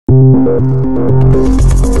Life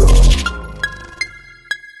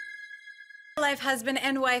husband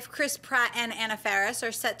and wife Chris Pratt and Anna Faris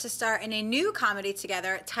are set to star in a new comedy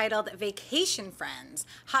together titled Vacation Friends.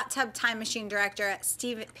 Hot Tub Time Machine director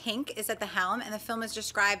Steve Pink is at the helm, and the film is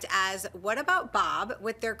described as What About Bob,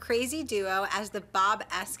 with their crazy duo as the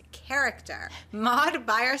Bob-esque character. Maud,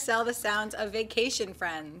 buy or sell the sounds of Vacation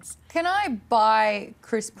Friends? Can I buy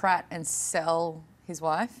Chris Pratt and sell his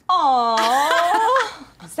wife? Aww.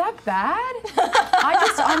 Is that bad?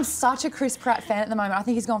 I'm such a Chris Pratt fan at the moment. I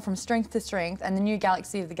think he's gone from strength to strength, and the new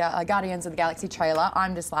Galaxy of the Guardians of the Galaxy trailer,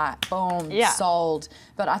 I'm just like, boom, sold.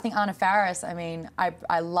 But I think Anna Faris, I mean,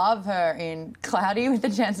 I love her in Cloudy with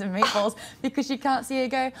a Chance of Meatballs because you can't see her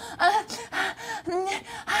go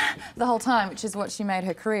the whole time, which is what she made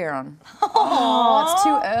her career on. Oh, it's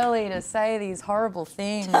too early to say these horrible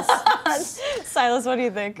things. Silas, what do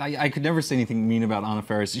you think? I could never say anything mean about Anna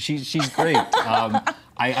Faris. She's great.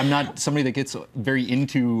 I'm not somebody that gets very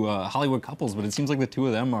into Hollywood couples, but it seems like the two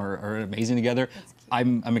of them are amazing together.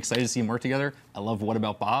 I'm excited to see them work together. I love What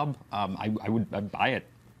About Bob. I'd buy it.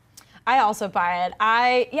 I also buy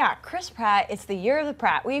it. Yeah, Chris Pratt, it's the year of the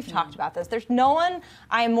Pratt. We've talked about this. There's no one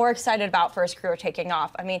I am more excited about for his career taking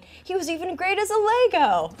off. I mean, he was even great as a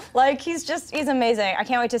Lego. Like, he's amazing. I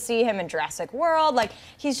can't wait to see him in Jurassic World. Like,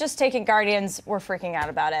 he's just taking Guardians. We're freaking out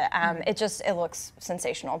about it. It looks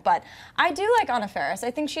sensational. But I do like Anna Faris. I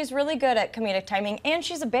think she's really good at comedic timing, and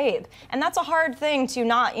she's a babe. And that's a hard thing to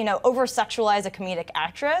not, over-sexualize a comedic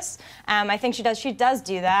actress. I think she does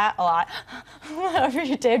do that a lot. Whatever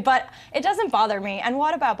she did, but it doesn't bother me. And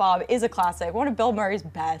What About Bob is a classic, one of Bill Murray's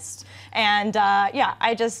best. And yeah,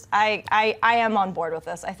 I am on board with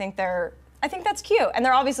this. I think that's cute. And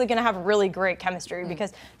they're obviously gonna have really great chemistry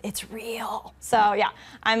because it's real. So yeah,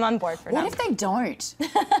 I'm on board for now. What if they don't?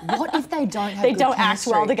 What if they don't have They good don't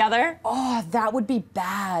chemistry? act well together? Oh, that would be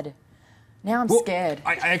bad. Now I'm scared.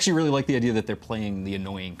 I actually really like the idea that they're playing the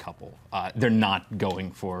annoying couple. They're not going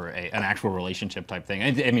for an actual relationship type thing. I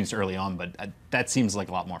mean, it's early on, but that seems like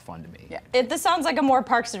a lot more fun to me. Yeah. This sounds like a more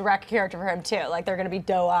Parks and Rec character for him too. Like, they're gonna be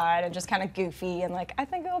doe-eyed and just kind of goofy, and like, I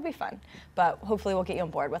think it will be fun. But hopefully we'll get you on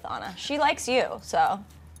board with Anna. She likes you, so.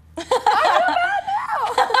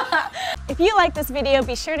 If you like this video,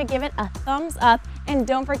 be sure to give it a thumbs up, and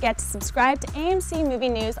don't forget to subscribe to AMC Movie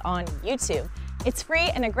News on YouTube. It's free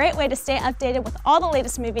and a great way to stay updated with all the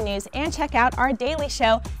latest movie news, and check out our daily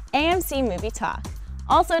show, AMC Movie Talk.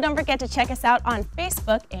 Also, don't forget to check us out on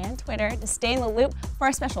Facebook and Twitter to stay in the loop for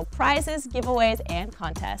our special prizes, giveaways, and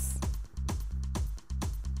contests.